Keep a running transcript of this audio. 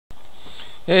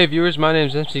Hey viewers, my name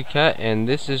is MC Cat, and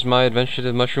this is my adventure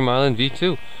to Mushroom Island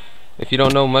V2. If you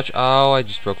don't know much, oh, I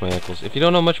just broke my ankles. If you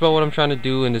don't know much about what I'm trying to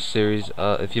do in this series,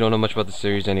 if you don't know much about the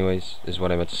series anyways, is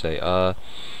what I meant to say,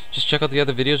 just check out the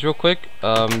other videos real quick.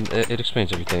 It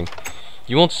explains everything.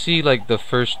 You won't see, like, the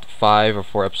first 5 or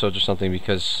 4 episodes or something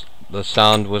because the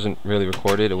sound wasn't really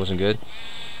recorded, it wasn't good.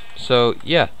 So,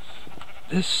 yeah.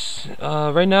 This,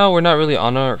 right now, we're not really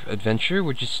on our adventure,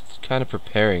 we're just kind of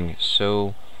preparing,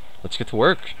 so let's get to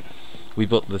work. We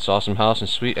built this awesome house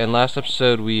and last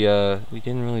episode we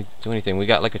didn't really do anything. We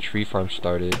got like a tree farm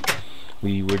started.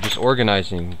 We were just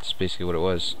organizing. That's basically what it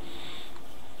was.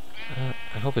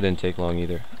 I hope it didn't take long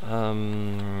either.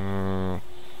 I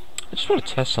just want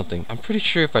to test something. I'm pretty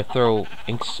sure if I throw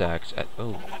ink sacs at...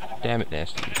 Oh, damn it,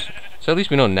 Nasty. So at least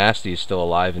we know Nasty is still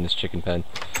alive in this chicken pen.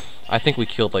 I think we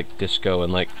killed like Disco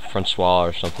and like Francois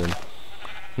or something.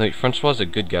 No, Francois is a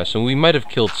good guy, so we might have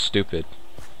killed Stupid.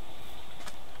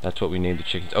 That's what we named the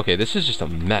chickens. Okay, this is just a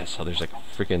mess. How there's like a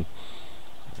freaking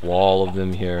wall of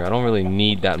them here. I don't really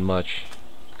need that much.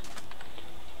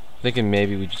 Thinking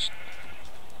maybe we just...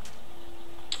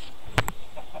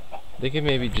 Thinking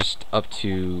maybe just up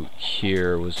to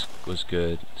here was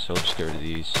good. So let's just get rid of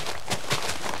these.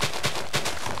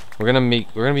 We're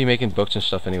gonna be making books and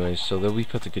stuff anyways, so they'll be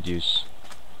put to good use.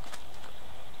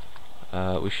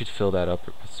 We should fill that up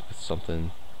with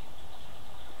something.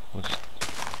 We'll just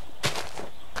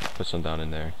put some down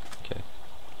in there. Okay.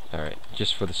 Alright,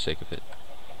 just for the sake of it.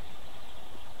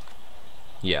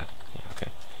 Yeah,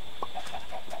 okay.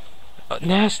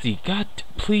 Nasty, God,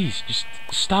 please, just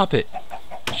stop it.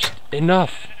 Just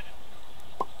enough.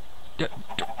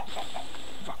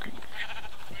 Fucking.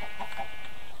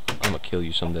 I'm gonna kill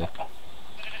you someday.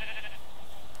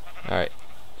 Alright,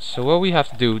 so what we have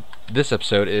to do this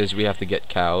episode is we have to get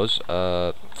cows.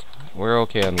 We're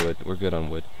okay on wood. We're good on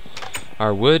wood.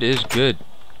 Our wood is good.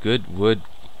 Good wood.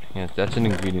 Yeah, that's an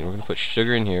ingredient. We're gonna put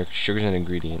sugar in here. Sugar's an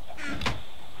ingredient.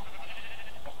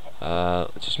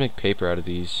 Let's just make paper out of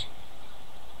these.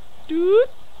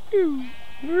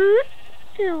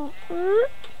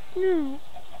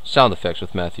 Sound effects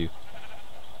with Matthew.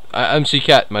 MC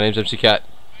Cat. My name's MC Cat.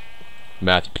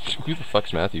 Matthew. Who the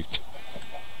fuck's Matthew?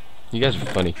 You guys are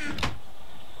funny.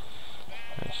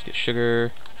 Alright, just get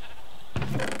sugar.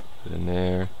 Put it in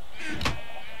there.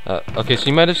 Okay, so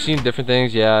you might have seen different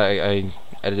things. Yeah, I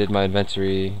edited my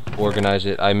inventory, organized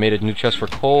it. I made a new chest for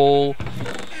coal.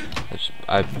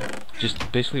 I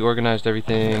just basically organized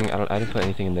everything. I didn't put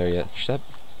anything in there yet.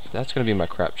 That's gonna be my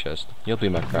crap chest. You'll be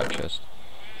my crap chest.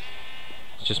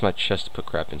 It's just my chest to put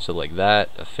crap in. So like that,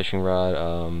 a fishing rod.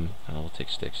 I'll take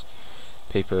sticks,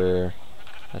 paper.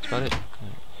 That's about it.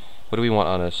 What do we want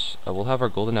on us? We'll have our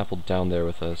golden apple down there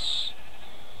with us.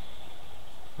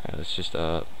 Alright, let's just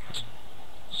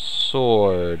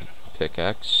sword,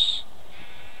 pickaxe,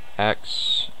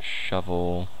 axe,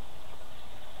 shovel,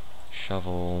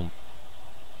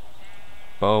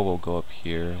 bow will go up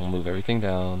here. We'll move everything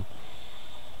down.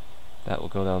 That will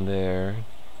go down there.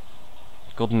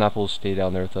 Golden apple will stay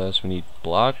down there with us. We need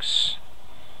blocks.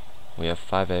 We have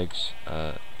 5 eggs.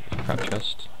 Crop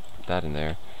chest. Put that in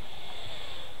there.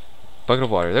 Bucket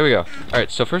of water. There we go.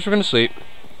 Alright, so first we're going to sleep.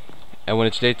 And when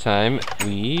it's daytime,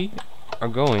 we are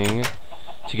going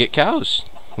to get cows.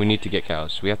 We need to get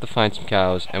cows. We have to find some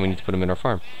cows, and we need to put them in our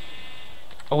farm.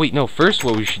 Oh wait, no. First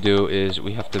what we should do is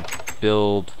we have to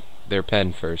build their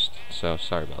pen first. So,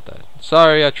 sorry about that.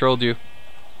 Sorry, I trolled you.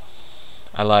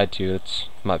 I lied to you. It's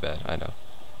my bad. I know.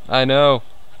 I know.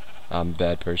 I'm a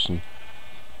bad person.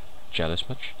 Jealous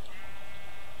much?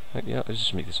 Yeah, let's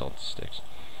just make this all sticks.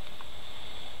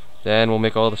 Then we'll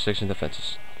make all the sticks into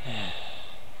fences.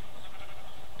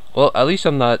 Well, at least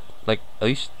I'm not, like, at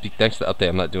least thanks to the update,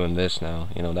 I'm not doing this now.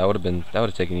 You know, that would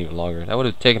have taken even longer. That would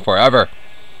have taken forever.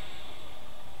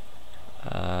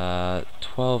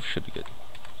 12 should be good.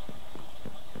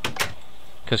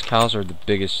 Because cows are the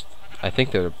biggest, I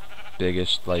think they're the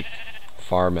biggest, like,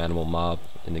 farm animal mob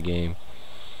in the game.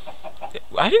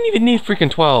 I didn't even need freaking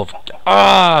 12.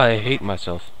 Ah, I hate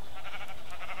myself.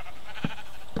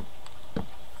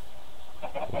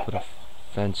 We'll put a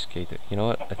fence gate there. You know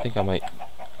what? I think I might.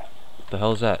 What the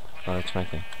hell is that? Oh, that's my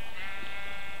thing.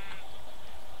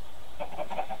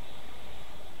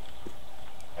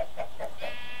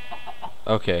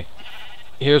 Okay.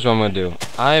 Here's what I'm going to do.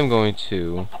 I am going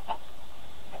to...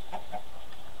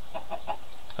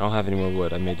 I don't have any more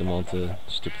wood. I made them all into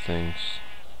stupid things.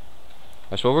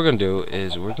 Alright, so what we're going to do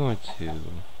is we're going to...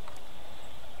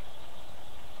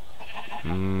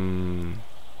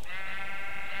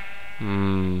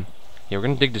 Yeah, we're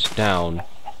going to dig this down.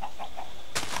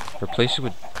 Replace it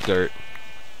with dirt.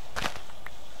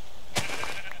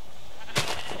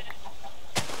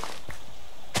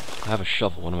 have a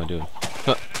shovel. What am I doing?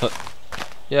 Huh, huh.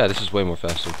 Yeah, this is way more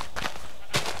faster.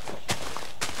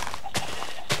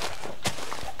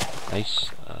 Nice.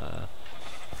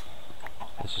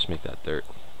 Let's just make that dirt.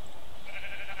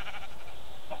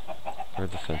 Where are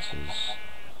the fences?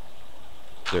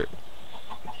 Dirt.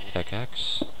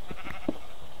 Pickaxe.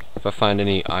 If I find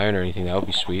any iron or anything, that would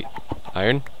be sweet.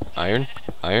 Iron? Iron?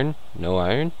 Iron? No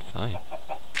iron? Fine.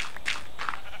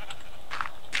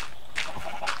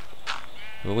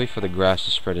 We'll wait for the grass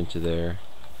to spread into there.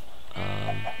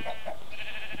 I'm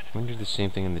gonna do the same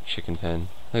thing in the chicken pen.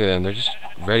 Look at them, they're just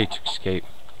ready to escape.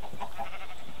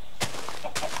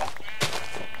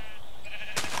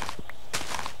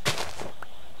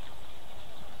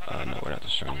 No, we're not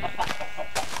destroying that.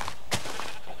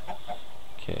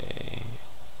 Okay.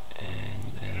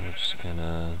 And then we're just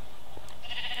gonna...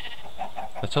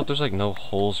 Let's hope there's like no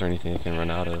holes or anything I can run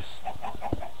out of.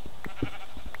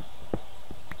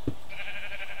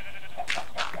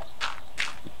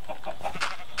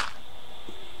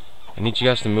 I need you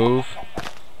guys to move.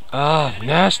 Ah,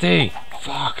 nasty!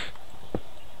 Fuck!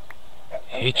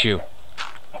 Hate you.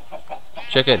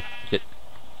 Chicken, get...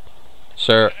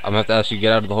 Sir, I'm gonna have to ask you to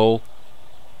get out of the hole.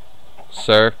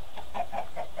 Sir.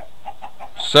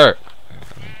 Sir!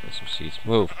 Get some seeds.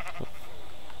 Move.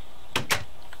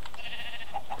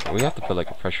 We have to put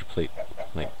like a pressure plate.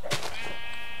 Like...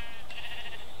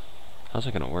 How's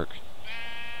that gonna work?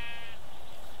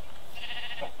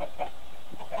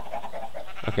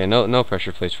 Okay, no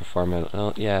pressure plates for farm animals.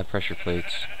 Oh, yeah, pressure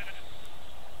plates.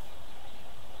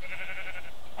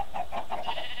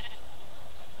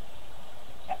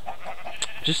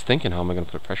 Just thinking, how am I gonna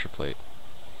put a pressure plate?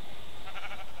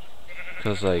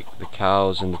 Because like the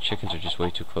cows and the chickens are just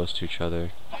way too close to each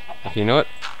other. Okay, you know what?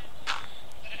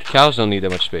 The cows don't need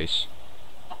that much space.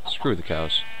 Screw the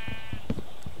cows.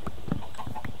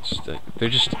 They're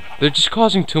just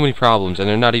causing too many problems, and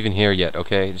they're not even here yet.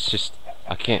 Okay, it's just.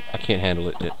 I can't handle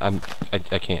it.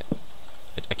 I can't.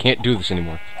 I can't do this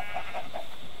anymore.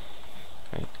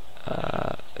 Right.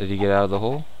 Did he get out of the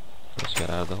hole? Yes, got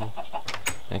out of the hole.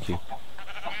 Thank you.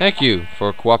 Thank you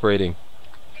for cooperating.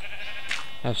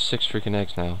 I have 6 freaking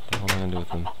eggs now. What the hell am I gonna do with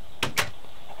them?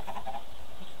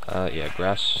 Yeah,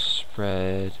 grass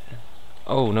spread.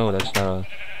 Oh no, that's not a...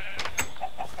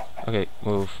 Okay,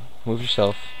 move. Move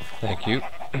yourself. Thank you.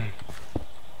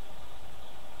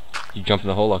 You jump in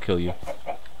the hole, I'll kill you.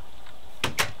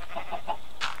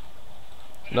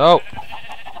 No!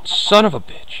 Son of a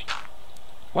bitch!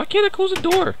 Why can't I close the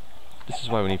door? This is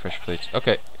why we need pressure plates.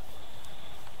 Okay.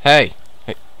 Hey!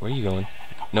 Hey, where are you going?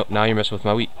 Nope, now you're messing with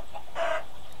my wheat.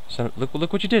 Son of,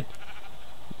 look what you did!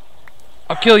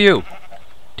 I'll kill you!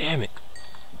 Damn it.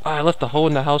 Ah, I left the hole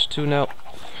in the house too now.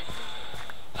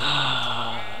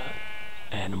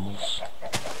 Animals.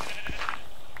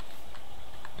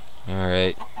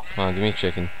 Alright. Come on, give me a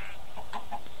chicken.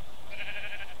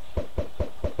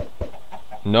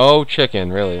 No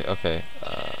chicken, really? Okay.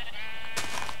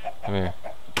 Come here.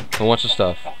 Who wants the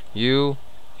stuff? You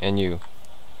and you.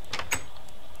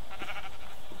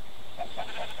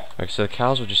 Alright, so the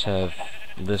cows will just have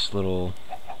this little...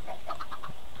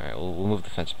 Alright, we'll move the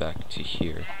fence back to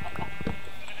here.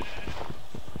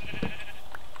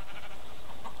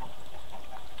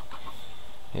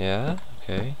 Yeah,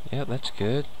 okay. Yeah, that's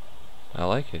good. I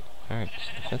like it. Alright,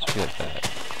 so the fence will be like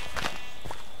that.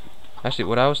 Actually,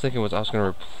 what I was thinking was I was going to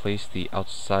replace the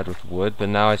outside with wood, but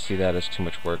now I see that as too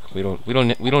much work. We don't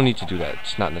need to do that.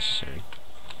 It's not necessary.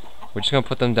 We're just going to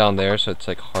put them down there so it's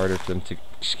like harder for them to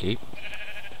escape.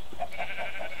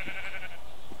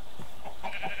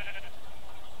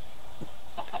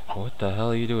 What the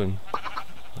hell are you doing?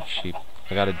 Oh, sheep.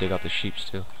 I gotta dig out the sheeps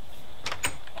too.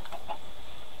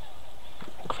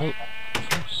 Close.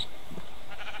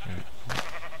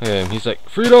 Yeah, he's like,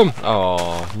 freedom!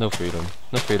 Oh, no freedom.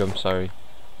 No freedom, sorry.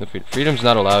 No freedom. Freedom's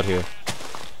not allowed here.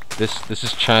 This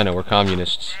is China, we're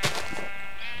communists.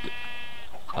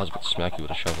 I was about to smack you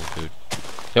with a shovel, dude.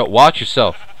 Yo, watch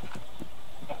yourself.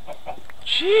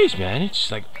 Jeez, man,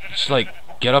 it's like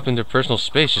get up in their personal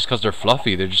space just because they're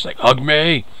fluffy. They're just like, hug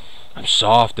me! I'm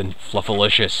soft and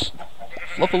fluffalicious.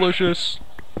 Fluffalicious.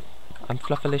 I'm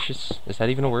fluffalicious. Is that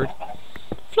even a word?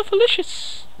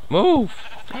 Fluffalicious. Move.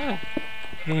 God.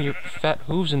 Getting your fat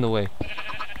hooves in the way.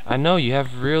 I know you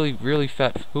have really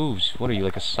fat hooves. What are you,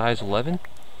 like a size 11?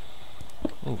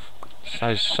 Oof.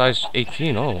 Size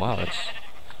 18. Oh wow,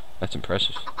 that's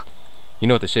impressive. You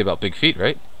know what they say about big feet,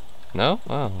 right? No?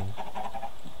 Oh.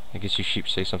 I guess you sheep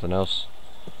say something else.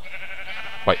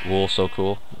 White wool, so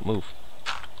cool. Move.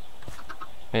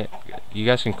 Yeah, you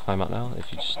guys can climb out now if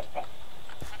you just... Alright,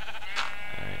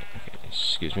 okay,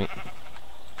 excuse me.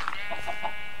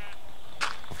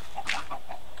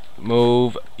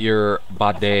 Move your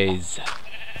bodies.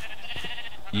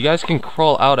 You guys can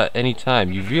crawl out at any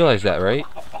time. You realize that, right?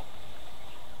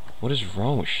 What is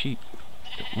wrong with sheep?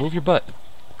 Move your butt.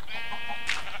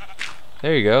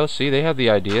 There you go. See, they have the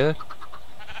idea.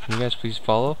 Can you guys please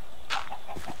follow?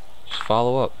 Just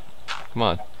follow up. Come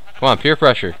on. Come on, peer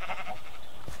pressure.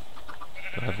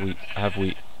 I have wheat. I have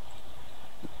wheat.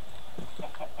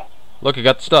 Look, I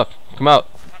got the stuff. Come out.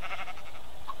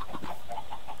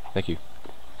 Thank you.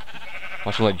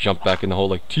 Watch him like jump back in the hole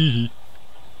like tee.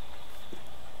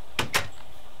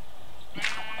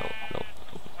 No, no.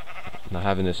 Not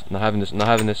having this. Not having this. Not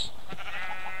having this.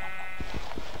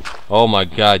 Oh my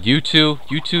god, you two,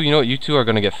 you know what, you two are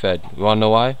gonna get fed. You wanna know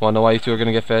why? Wanna know why you two are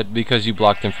gonna get fed? Because you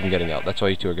blocked him from getting out. That's why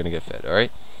you two are gonna get fed, alright?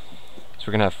 So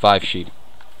we're gonna have 5 sheep.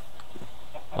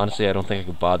 Honestly, I don't think I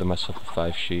could bother myself with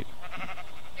 5 sheep.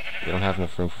 We don't have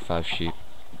enough room for 5 sheep.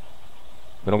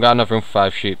 We don't got enough room for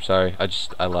 5 sheep, sorry.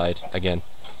 I lied, again.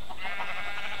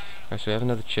 Alright, so we have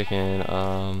another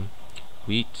chicken,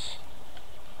 wheat.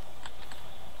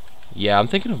 Yeah, I'm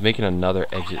thinking of making another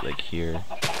exit like here.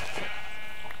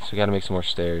 So we gotta make some more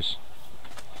stairs.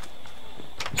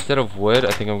 Instead of wood,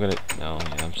 I think I'm gonna... No,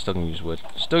 yeah, I'm still gonna use wood.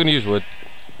 Still gonna use wood.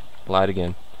 Lied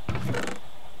again.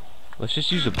 Let's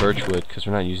just use the birch wood, because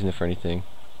we're not using it for anything.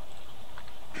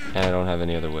 And I don't have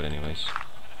any other wood anyways.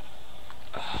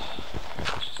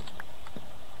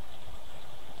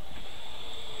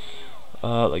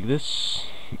 Like this.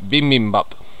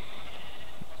 Bibimbap.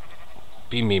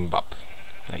 Bibimbap.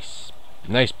 Nice.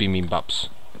 Nice bibimbaps.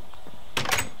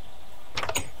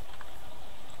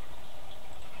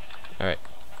 Alright.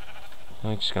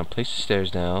 I'm just gonna place the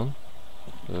stairs down.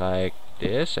 Like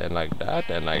this, and like that,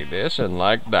 and like this, and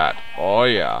like that. Oh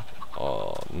yeah.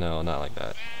 Oh, no, not like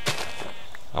that.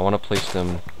 I want to place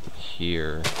them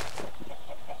here.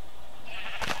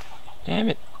 Damn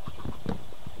it.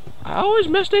 I always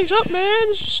mess things up, man.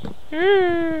 It's just,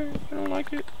 I don't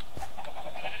like it.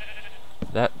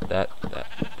 That.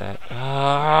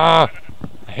 Ah!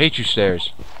 I hate you,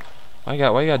 stairs. Why you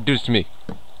gotta do this to me?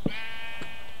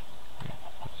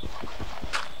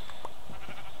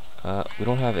 We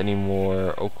don't have any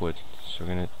more oak wood, so we're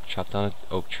gonna chop down an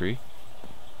oak tree.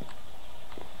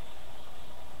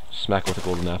 Smack it with a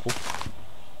golden apple.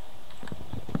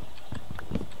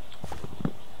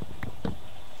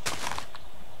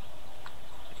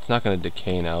 It's not gonna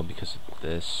decay now because of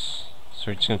this,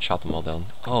 so we're just gonna chop them all down.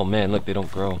 Oh man, look, they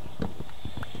don't grow.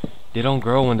 They don't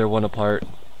grow when they're one apart.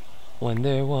 When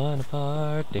they're one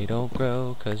apart, they don't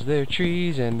grow, 'cause they're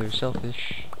trees and they're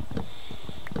selfish.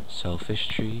 Selfish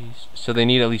trees. So they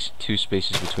need at least 2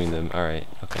 spaces between them. Alright,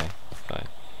 okay, fine.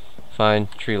 Fine,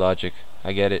 tree logic.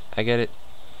 I get it, I get it.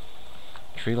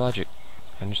 Tree logic.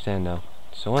 I understand now.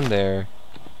 So one there,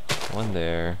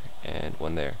 and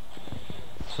one there.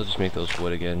 So I'll just make those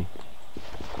wood again.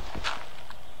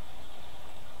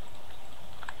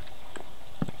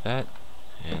 Like that,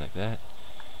 and like that.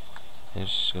 And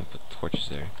just gonna put torches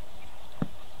there.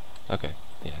 Okay,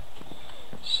 yeah.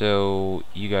 So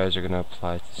you guys are gonna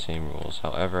apply the same rules.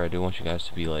 However, I do want you guys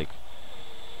to be like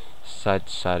side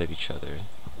to side of each other.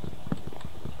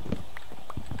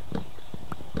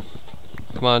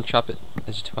 Come on, chop it.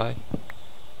 Is it too high?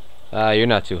 You're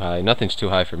not too high. Nothing's too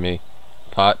high for me.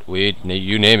 Pot, weed,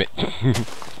 you name it.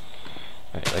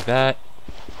 Alright, like that.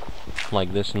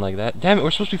 Like this and like that. Damn it,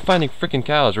 we're supposed to be finding freaking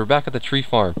cows. We're back at the tree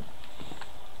farm.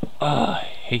 I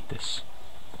hate this.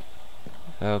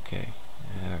 Okay.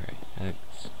 Alright.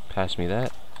 Pass me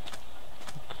that.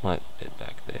 Plant it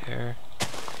back there.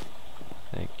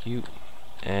 Thank you.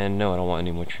 And no, I don't want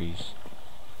any more trees.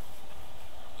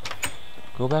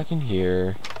 Go back in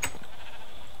here.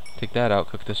 Take that out,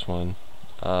 cook this one.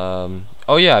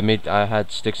 Oh yeah, I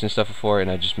had sticks and stuff before, and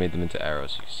I just made them into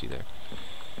arrows. You can see there.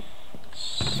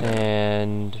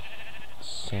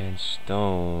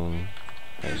 Sandstone.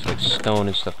 Okay, so like stone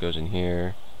and stuff goes in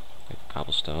here, like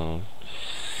cobblestone.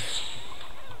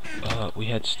 We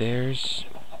had stairs.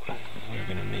 We're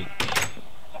gonna make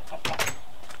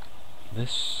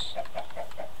this.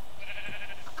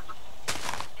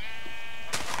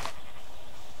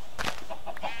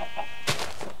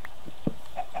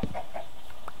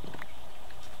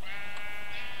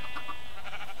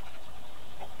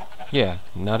 Yeah,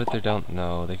 not if they're down.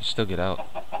 No, they can still get out.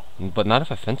 But not if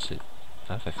I fence it.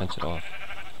 Not if I fence it off.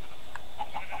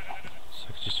 So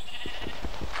I could just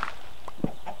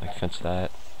like fence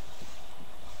that.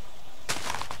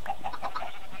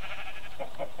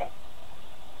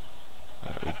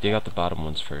 Alright, we dig out the bottom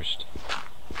ones first,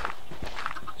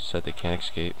 so that they can't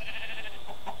escape.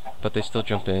 But they still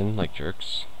jump in like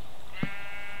jerks.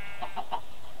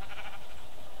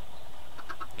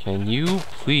 Can you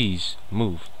please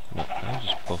move? No, I'm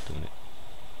just both doing it.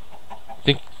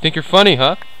 Think you're funny,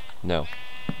 huh? No.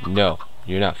 No,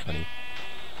 you're not funny.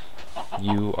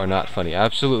 You are not funny.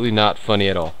 Absolutely not funny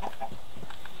at all.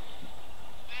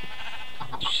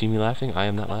 Did you see me laughing? I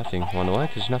am not laughing. Wanna know why?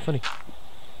 Because you're not funny.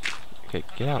 Okay,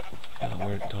 get out.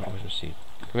 Where's my seat?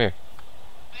 Come here.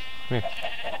 Come here.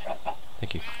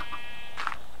 Thank you.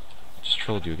 Just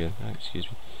trolled you again. Oh, excuse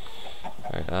me.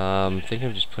 Alright, I'm thinking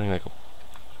of just putting like a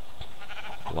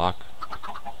block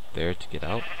there to get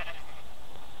out.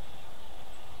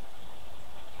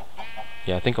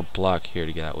 Yeah, I think a block here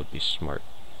to get out would be smart.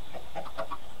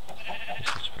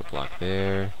 Let's just put a block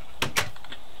there.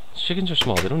 These chickens are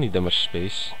small, they don't need that much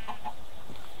space.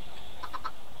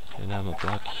 And I'm a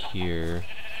block here.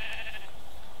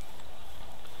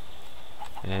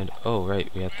 And, oh right,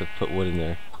 we have to put wood in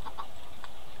there.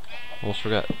 Almost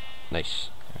forgot. Nice.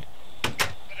 Right.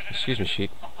 Excuse me, sheep.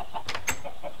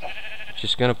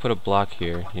 Just gonna put a block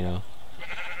here, you know.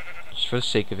 Just for the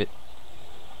sake of it.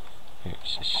 Here,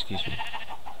 excuse me.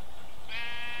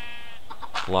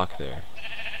 Block there.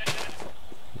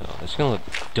 No, that's gonna look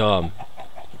dumb.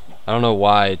 I don't know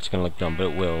why it's gonna look dumb, but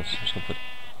it will. So I'm just gonna put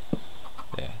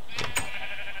there.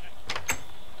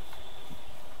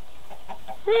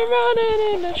 We're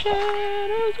running in the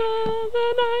shadows of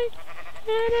the night.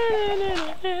 And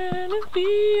it'll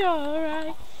be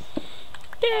alright.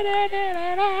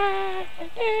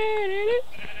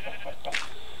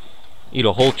 Eat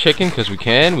a whole chicken because we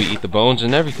can. We eat the bones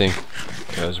and everything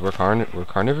because we're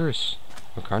carnivores.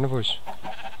 We're carnivores.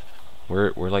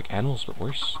 We're like animals, but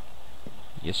worse.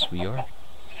 Yes, we are.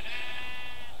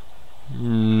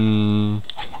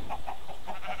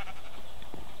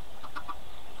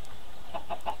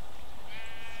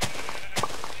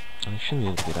 I shouldn't be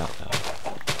able to get out though.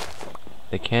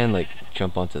 They can like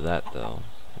jump onto that though.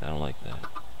 I don't like that.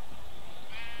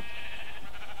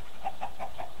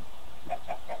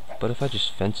 But if I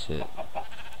just fence it,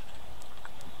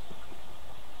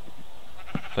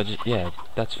 yeah,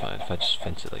 that's fine. If I just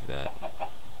fence it like that.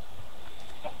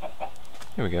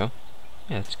 Here we go.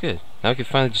 Yeah, that's good. Now we can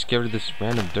finally just get rid of this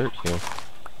random dirt here.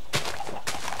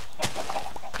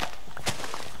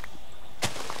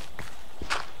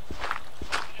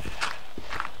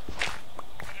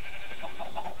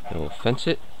 And we'll fence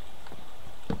it.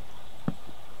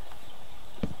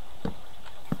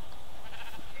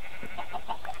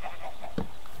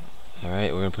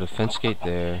 Alright, we're gonna put a fence gate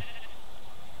there.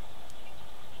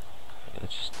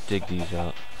 Let's just dig these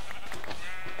out.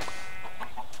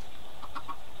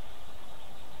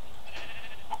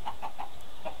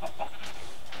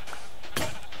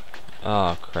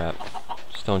 Oh crap.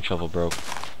 Stone shovel broke.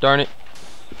 Darn it.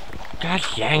 God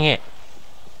dang it.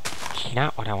 It's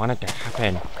not what I wanted to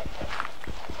happen.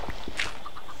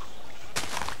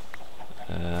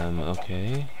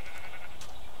 Okay.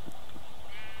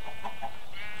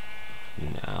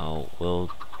 Now we'll...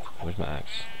 Where's my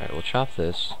axe? Alright, we'll chop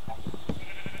this.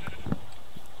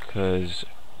 Cause...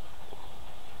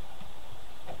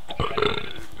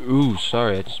 Ooh,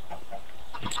 sorry,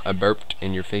 I burped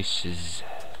in your faces.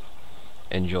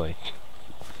 Enjoy.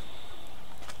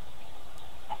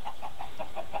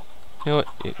 You know what?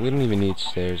 We don't even need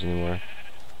stairs anymore.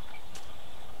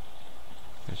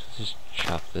 Let's just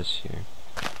chop this here.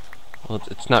 Well,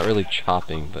 it's not really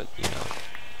chopping, but you know.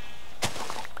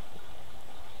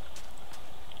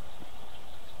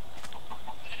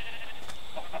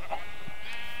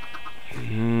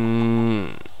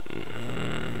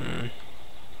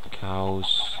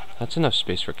 Cows. That's enough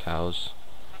space for cows.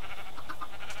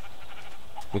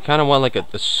 We kind of want like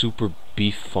a super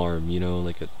beef farm, you know,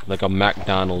 like a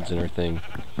McDonald's in our thing.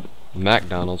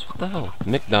 McDonald's? What the hell?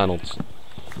 McDonald's.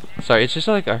 Sorry, it's just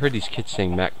like I heard these kids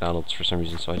saying McDonald's for some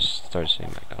reason, so I just started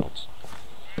saying McDonald's.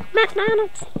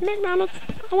 McDonald's! McDonald's!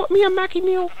 I want me a Mackie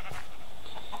meal!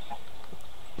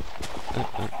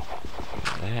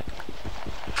 That.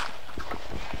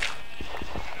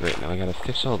 Great, now I gotta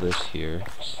fix all this here.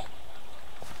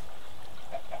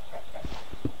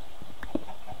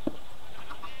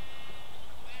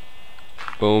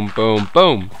 Boom, boom,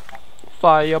 boom!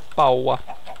 Firepower!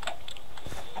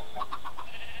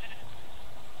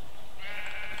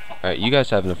 Alright, you guys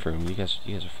have enough room. You guys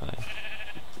are fine.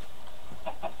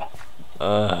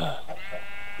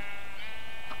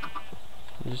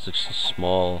 This looks so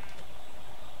small.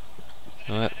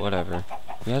 You know what? Whatever.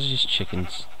 You guys are just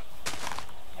chickens.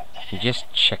 You're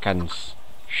just chickens.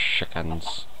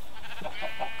 Chickens.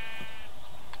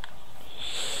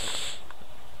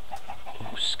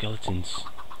 Oh, skeletons.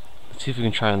 Let's see if we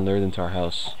can try and lure them to our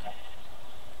house.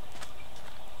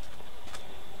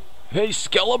 Hey,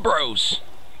 Skelebros!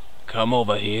 Come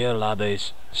over here,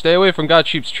 laddies. Stay away from God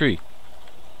Sheep's tree.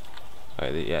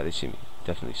 Alright, yeah, they see me.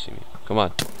 Definitely see me. Come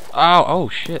on. Ow! Oh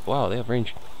shit! Wow, they have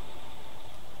range.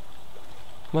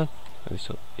 Come on. Are they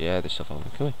still? Yeah, they're still following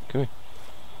me. Come here. Come here.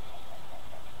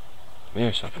 Come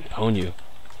here so I can pwn you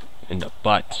in the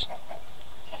butt.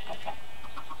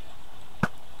 I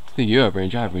think you have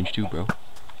range. I have range too, bro.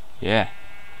 Yeah.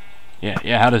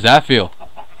 Yeah. How does that feel?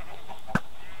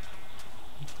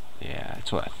 Yeah,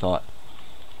 that's what I thought.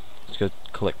 Let's go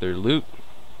collect their loot.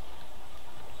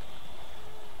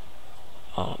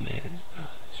 Oh man,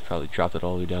 he's probably dropped it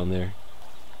all the way down there.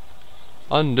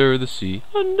 Under the sea,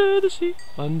 under the sea,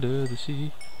 under the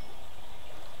sea.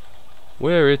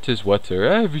 Where it is wetter,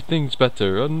 everything's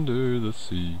better under the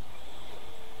sea.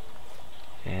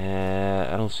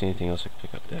 I don't see anything else I can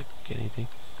pick up. Did I get anything?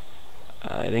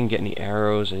 I didn't get any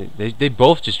arrows. They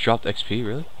both just dropped XP,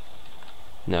 really?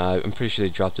 No, I'm pretty sure they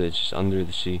dropped it. It's just under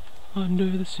the sea. Under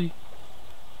the sea.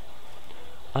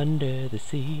 Under the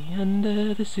sea,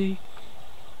 under the sea.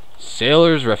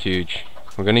 Sailor's Refuge.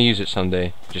 We're gonna use it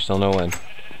someday. Just don't know when.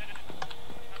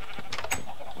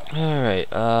 Alright,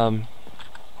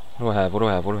 what do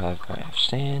I have? Alright, I have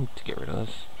sand to get rid of.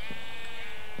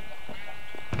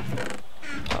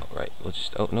 Oh, right. We'll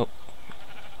just... Oh, nope.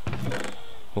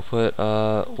 We'll put,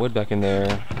 wood back in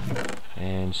there.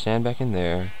 And sand back in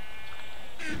there.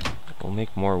 We'll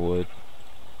make more wood.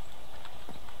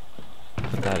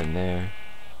 Put that in there.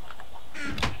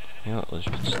 You know what, let's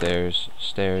put stairs.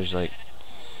 Stairs, like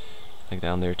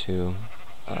down there, too.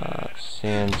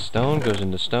 Sandstone goes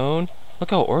into stone.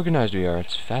 Look how organized we are.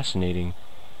 It's fascinating.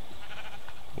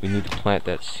 We need to plant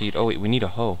that seed. Oh, wait, we need a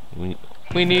hoe. We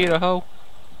need a hoe.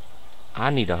 I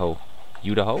need a hoe.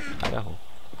 You the hoe? I the hoe.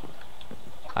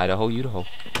 I the hoe, you the hoe.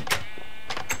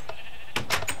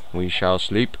 We shall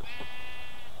sleep.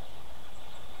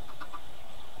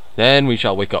 Then we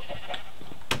shall wake up.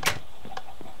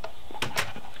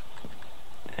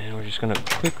 And we're just gonna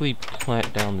quickly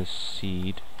plant down this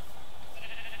seed.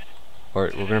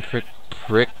 Or we're gonna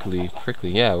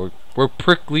prickly. Yeah, we're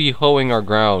prickly hoeing our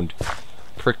ground.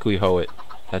 Prickly hoe it.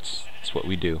 That's what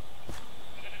we do.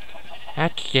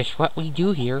 That's just what we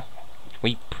do here.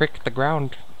 We prick the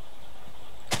ground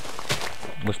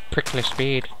with prickly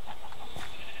speed.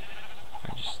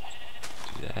 I just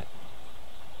do that.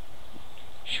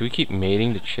 Should we keep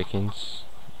mating the chickens?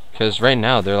 Because right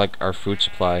now they're like our food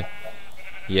supply.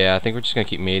 Yeah, I think we're just gonna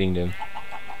keep mating them.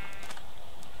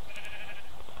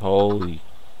 Holy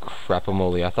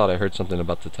crap-a-moly. I thought I heard something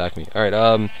about to attack me.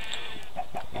 Alright,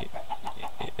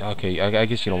 okay, I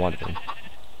guess you don't want it then.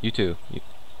 You too.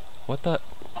 What the?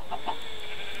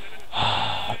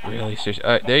 Really? Seriously?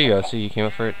 Alright, there you go. See, you came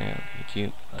up for it. Yeah, it's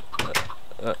you.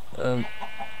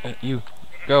 You.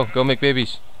 Go make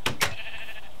babies.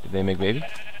 Did they make baby?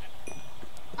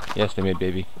 Yes, they made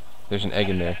baby. There's an egg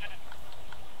in there.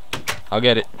 I'll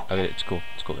get it. It's cool.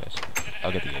 It's cool, guys.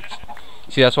 I'll get the eggs.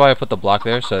 See, that's why I put the block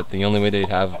there, so that the only way they'd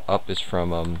have up is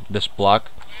from this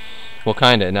block. Well,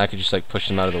 kinda, and I could just like push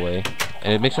them out of the way.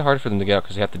 And it makes it harder for them to get out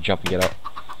because they have to jump and get out.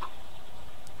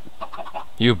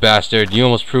 You bastard! You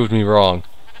almost proved me wrong.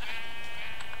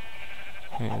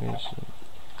 I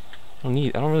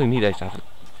don't really need eggs. I have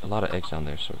a lot of eggs down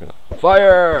there, so we're gonna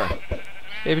fire!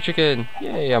 Baby chicken!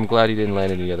 Yay! I'm glad he didn't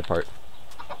land in the other part.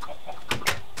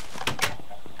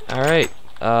 Alright.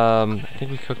 I think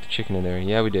we cooked the chicken in there.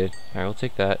 Yeah, we did. Alright, we'll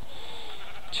take that.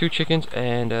 2 chickens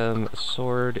and a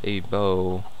sword, a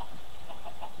bow,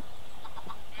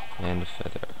 and a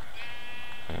feather.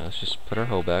 Alright, let's just put our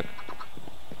hoe back.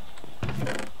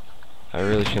 I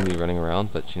really shouldn't be running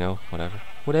around, but you know, whatever.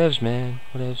 Whatevs, man.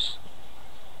 Whatevs.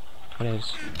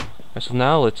 Alright, so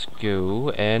now let's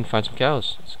go and find some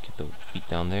cows. Let's get the wheat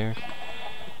down there.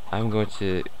 I'm going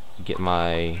to get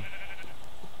my...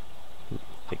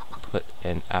 put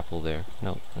an apple there.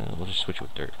 No, we'll just switch it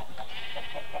with dirt.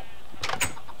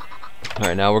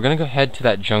 Alright, now we're gonna go head to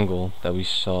that jungle that we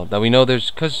saw. That we know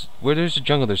there's... Because where there's a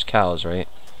jungle, there's cows, right?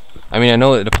 I mean, I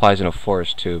know it applies in a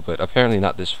forest too, but apparently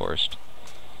not this forest.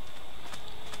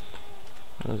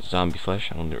 Zombie flesh,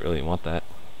 I don't really want that.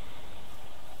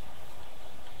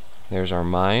 There's our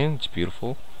mine, it's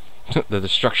beautiful. The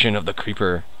destruction of the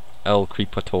creeper, El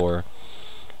Creepator.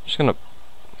 Just gonna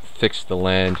fix the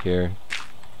land here,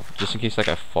 just in case like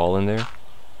I fall in there.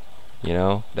 You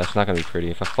know, that's not gonna be pretty.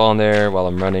 If I fall in there while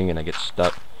I'm running and I get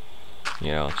stuck,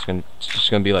 you know, it's just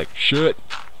gonna be like shit.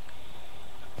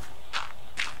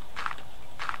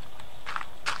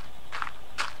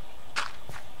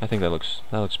 I think that looks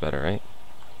better, right?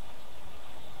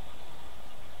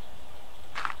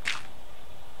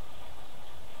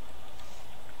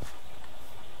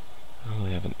 I don't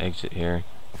really have an exit here.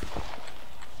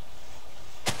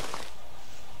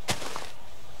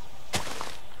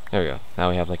 There we go. Now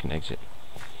we have like an exit.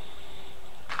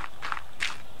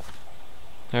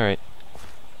 Alright.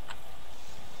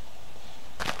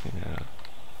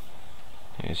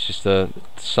 It's just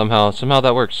somehow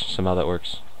that works. Somehow that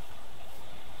works.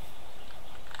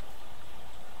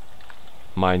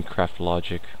 Minecraft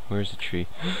logic. Where's the tree?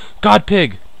 God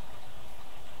pig!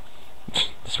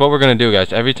 That's what we're gonna do,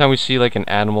 guys. Every time we see like an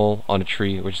animal on a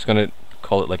tree, we're just gonna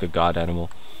call it like a god animal.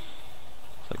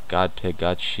 It's like god pig,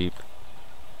 god sheep.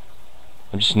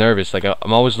 I'm just nervous. Like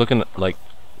I'm always looking like,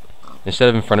 instead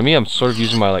of in front of me, I'm sort of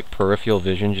using my like peripheral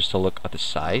vision just to look at the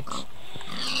sides.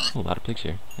 Oh, a lot of pigs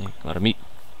here. Hey, a lot of meat.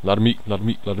 A lot of meat. A lot of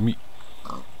meat. A lot of meat.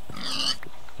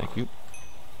 Thank you.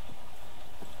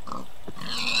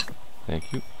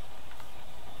 Thank you.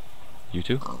 You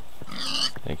too.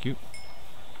 Thank you.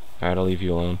 Alright, I'll leave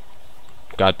you alone.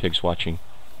 God pig's watching.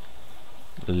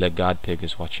 The god pig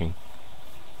is watching.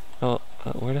 Oh,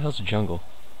 where the hell's the jungle?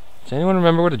 Does anyone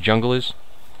remember where the jungle is?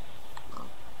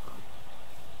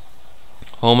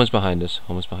 Home is behind us.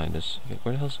 Home is behind us. Okay,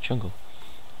 where the hell's the jungle?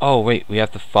 Oh wait, we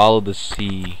have to follow the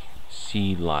sea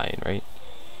line, right?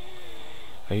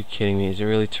 Are you kidding me? Is it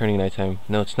really turning nighttime?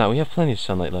 No, it's not. We have plenty of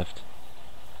sunlight left.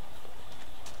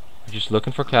 We're just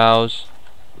looking for cows.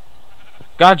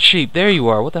 God sheep, there you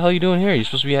are. What the hell are you doing here? You're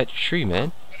supposed to be at the tree,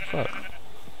 man. Fuck.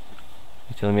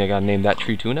 You telling me I gotta name that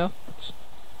tree too now?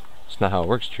 It's not how it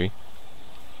works, tree.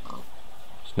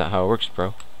 It's not how it works,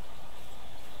 bro.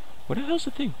 What the hell's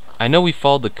the thing? I know we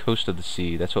followed the coast of the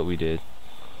sea. That's what we did.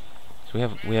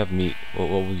 So we have meat. What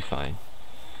will we find?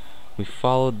 We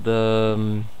followed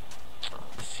the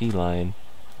sea line.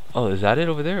 Oh, is that it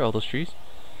over there? All those trees?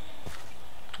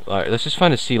 All right, let's just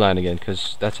find a sea line again,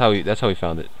 because that's how we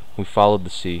found it. We followed the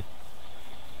sea.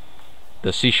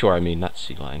 The seashore, I mean, not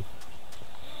sea line.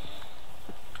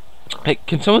 Hey,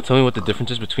 can someone tell me what the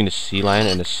difference is between a sea lion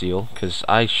and a seal? Because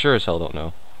I sure as hell don't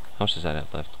know. How much does that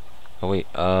have left? Oh wait,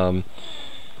 alright,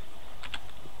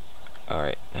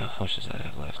 now how much does that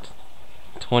have left?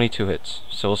 22 hits,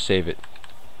 so we'll save it.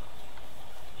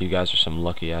 You guys are some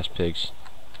lucky ass pigs.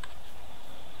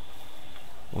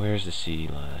 Where's the sea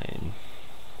line?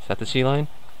 Is that the sea line?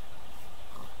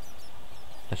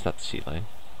 That's not the sea line.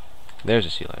 There's a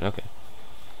sea line, okay.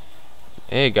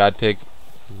 Hey, god pig.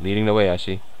 Leading the way, I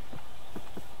see.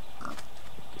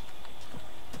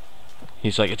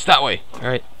 He's like, it's that way!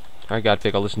 Alright. Alright, god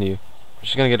pig, I'll listen to you. We're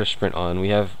just gonna get our sprint on. We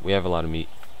have a lot of meat.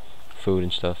 Food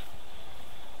and stuff.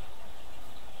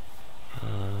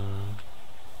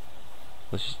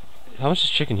 Let's just, how much does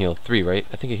chicken heal? 3, right?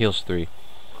 I think it heals 3.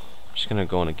 I'm just gonna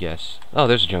go on a guess. Oh,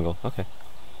 there's a jungle. Okay.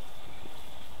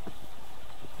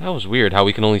 That was weird how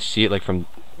we can only see it like from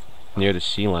near the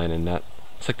sea line and not.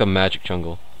 It's like the magic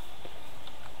jungle.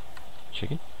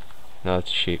 Chicken? No, it's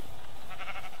sheep.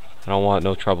 I don't want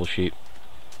no trouble, sheep.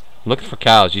 I'm looking for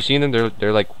cows. You seen them?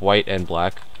 They're like white and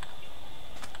black.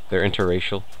 They're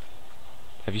interracial.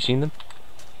 Have you seen them?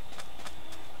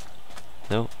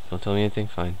 No? Don't tell me anything?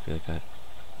 Fine. Be like that.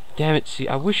 Damn it, see,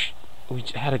 I wish we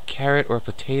had a carrot or a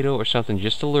potato or something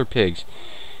just to lure pigs.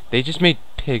 They just made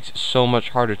pigs so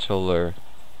much harder to lure.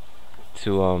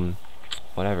 To,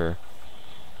 whatever.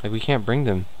 Like, we can't bring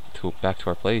them back to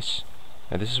our place.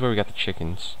 And this is where we got the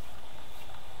chickens.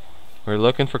 We're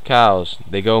looking for cows.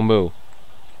 They go moo.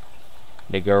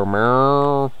 They go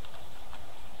moo.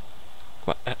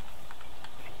 What?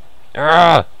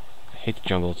 Ah! I hate the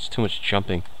jungle. It's too much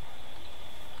jumping.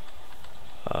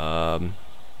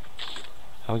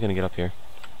 How are we gonna get up here?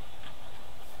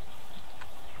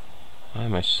 Why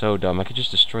am I so dumb? I could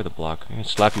just destroy the block. I'm gonna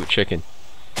slap you with chicken.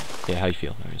 Yeah, how you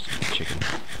feel? Alright, chicken.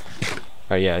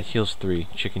 Alright, yeah, it heals 3.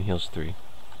 Chicken heals 3.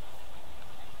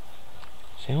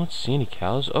 Does anyone see any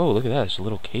cows? Oh, look at that. There's a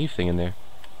little cave thing in there.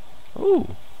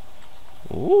 Ooh.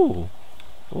 Ooh.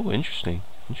 Ooh, interesting.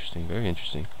 Interesting. Very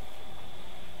interesting.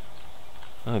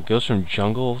 Oh, it goes from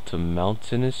jungle to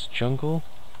mountainous jungle?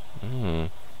 Hmm.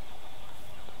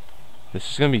 This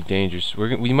is gonna be dangerous.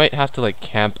 We might have to like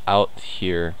camp out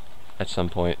here at some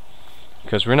point,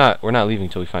 because we're not leaving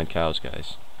until we find cows,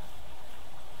 guys.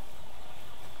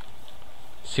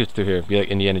 Let's see what's through here. Be like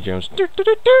Indiana Jones. Adventure.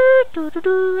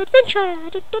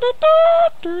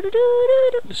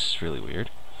 This is really weird.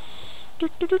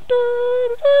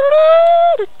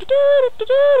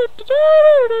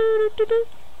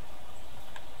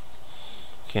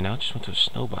 Okay, now I just went to a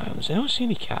snow biome. Does anyone see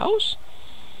any cows?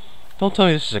 Don't tell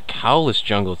me this is a cowless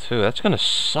jungle too. That's gonna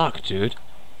suck, dude.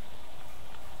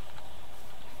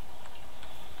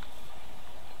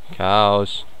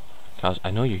 Cows. Cows. I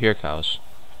know you're here, cows.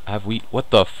 I have wheat. What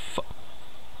the fu-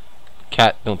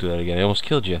 Cat, don't do that again. I almost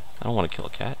killed you. I don't want to kill a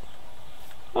cat.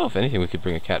 Oh, if anything, we could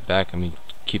bring a cat back. I mean,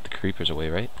 keep the creepers away,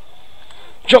 right?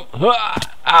 Jump! Ah!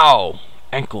 Ow!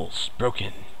 Ankles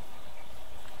broken.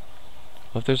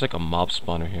 What if there's like a mob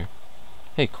spawner here?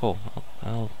 Hey, coal.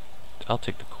 I'll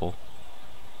take the coal.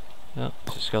 No,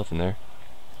 there's a skeleton there.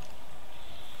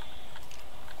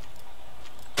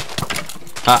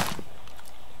 Ha!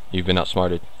 You've been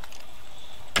outsmarted.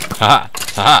 Ha!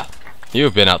 Ha!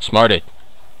 You've been outsmarted.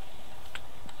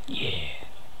 Yeah.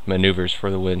 Maneuvers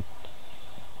for the win.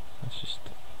 Let's just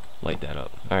light that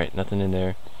up. Alright, nothing in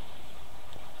there.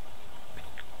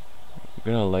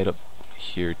 We're gonna light up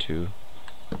here too.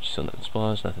 Still nothing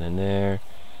spawns, nothing in there.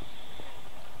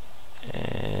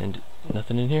 And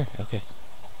nothing in here. Okay.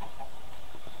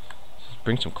 Let's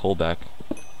bring some coal back.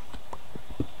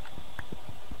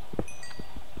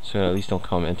 So at least don't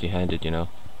come empty-handed, you know.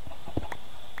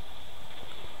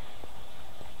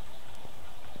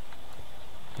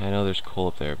 I know there's coal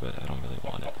up there, but I don't really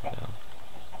want it right now.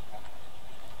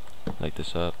 Light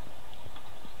this up.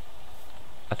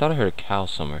 I thought I heard a cow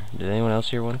somewhere. Did anyone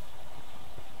else hear one?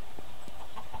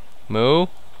 Moo?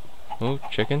 Moo?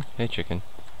 Chicken? Hey, chicken.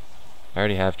 I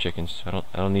already have chickens. I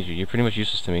don't need you. You're pretty much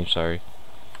useless to me. Sorry.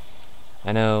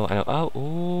 I know. Oh,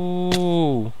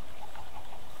 ooh.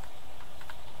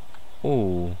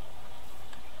 Ooh.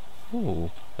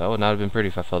 Ooh. That would not have been pretty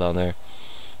if I fell down there.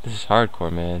 This is hardcore,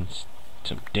 man. It's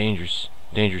some dangerous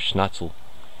schnitzel.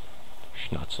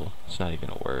 Schnitzel. It's not even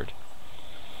a word.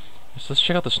 So let's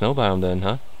check out the snow biome then,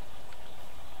 huh?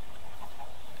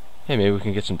 Hey, maybe we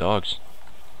can get some dogs.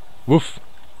 Woof!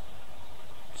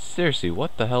 Seriously,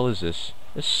 what the hell is this?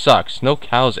 This sucks. No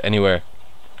cows anywhere.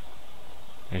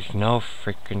 There's no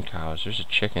freaking cows. There's a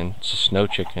chicken. It's a snow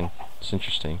chicken. It's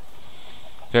interesting.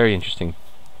 Very interesting.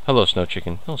 Hello, snow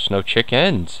chicken. Oh, snow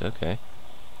chickens. Okay.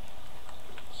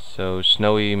 So,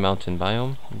 snowy mountain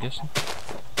biome, I'm guessing?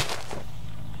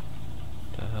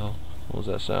 What the hell? What was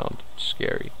that sound?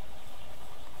 Scary.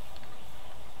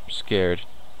 I'm scared.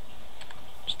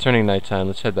 It's turning nighttime.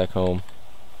 Let's head back home.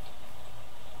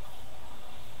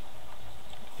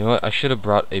 You know what? I should have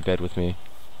brought a bed with me.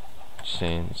 Just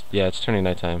saying. Yeah, it's turning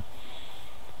nighttime.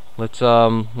 Let's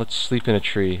sleep in a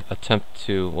tree. Attempt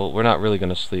to. Well, we're not really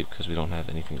gonna sleep because we don't have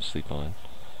anything to sleep on.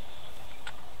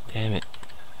 Damn it!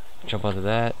 Jump onto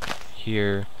that.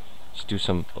 Here. Let's do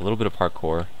a little bit of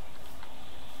parkour.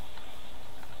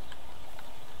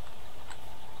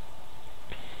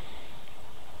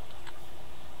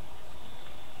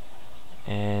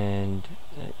 And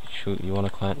shoot, you want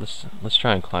to climb? Let's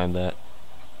try and climb that.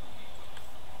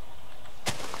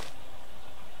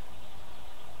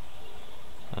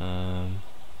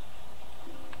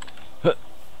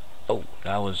 Oh,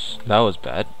 that was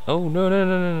bad. Oh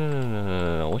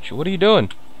no. What are you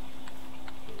doing?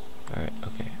 All right,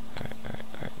 okay. All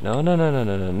right. No.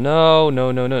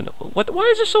 What? Why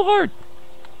is this so hard?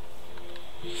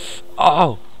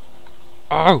 Oh.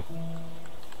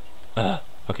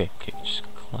 Okay, just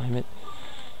climb it.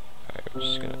 Alright, we're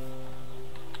just gonna...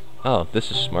 Oh, this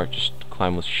is smart, just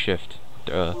climb with shift.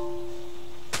 Duh.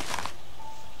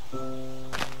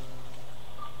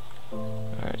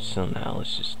 Alright, so now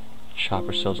let's just chop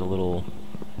ourselves a little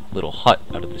hut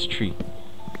out of this tree.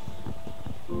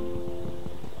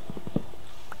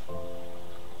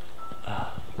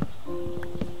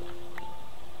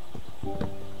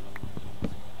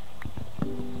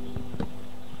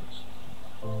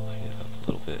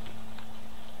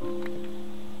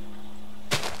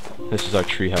 This is our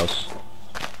treehouse.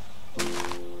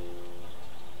 It's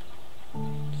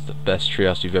the best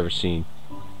treehouse you've ever seen.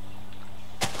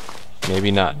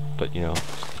 Maybe not, but you know,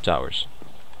 it's ours.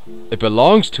 It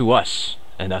belongs to us,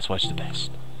 and that's why it's the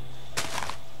best.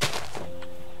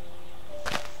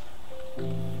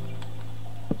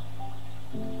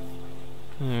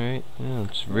 Alright, yeah,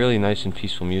 it's really nice and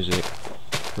peaceful music.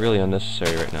 Really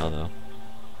unnecessary right now, though.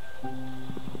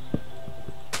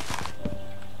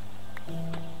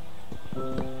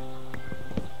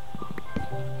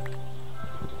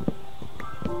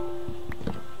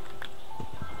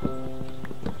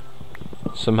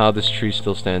 Somehow this tree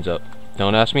still stands up.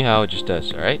 Don't ask me how, it just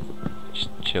does, alright? Just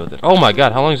chill with it. Oh my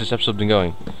god, how long has this episode been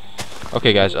going?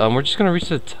 Okay guys, we're just gonna reach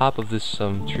to the top of this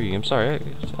tree. I'm sorry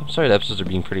the episodes are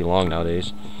being pretty long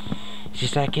nowadays. It's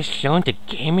just I guess so into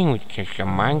gaming with just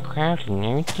Minecraft and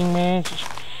everything, man. It's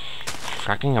just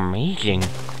fucking amazing.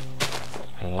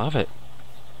 I love it.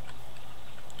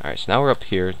 Alright, so now we're up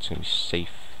here. It's gonna be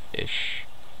safe-ish.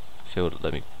 If it would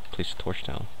let me place the torch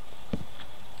down.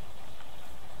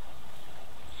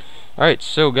 Alright,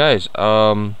 so guys,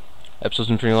 episode's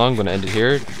been pretty long. I'm gonna end it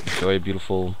here. Enjoy a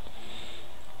beautiful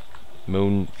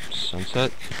moon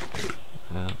sunset.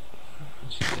 Let's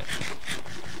see that.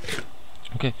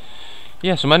 Okay.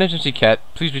 Yeah, so my name's MC Cat.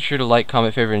 Please be sure to like,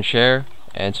 comment, favorite, and share.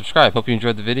 and subscribe. Hope you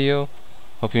enjoyed the video.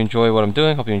 Hope you enjoy what I'm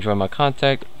doing. Hope you enjoy my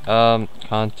content.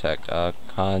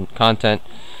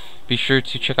 Be sure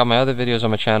to check out my other videos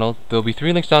on my channel. There'll be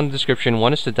 3 links down in the description.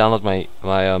 One is to download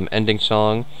my ending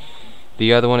song.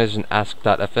 The other one is an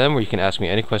ask.fm where you can ask me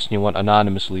any question you want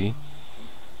anonymously.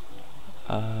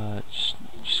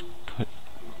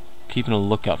 Keeping a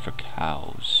lookout for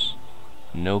cows.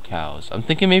 No cows. I'm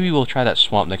thinking maybe we'll try that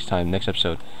swamp next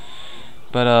episode.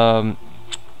 But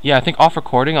yeah, I think off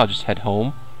recording I'll just head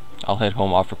home. I'll head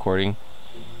home off recording.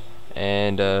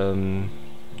 And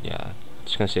yeah,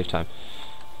 just gonna save time.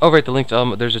 Oh right, the links.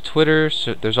 There's a Twitter.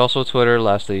 So there's also a Twitter.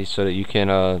 Lastly, so that you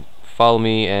can follow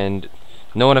me and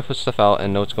know when I put stuff out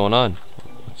and know what's going on.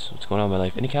 What's going on in my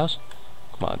life? Any cows?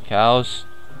 Come on, cows.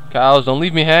 Cows, don't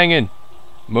leave me hanging.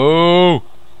 Moo.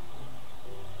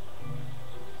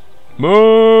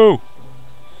 Moo.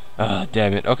 Ah,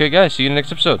 damn it. Okay, guys. See you in the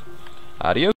next episode.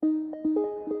 Adios.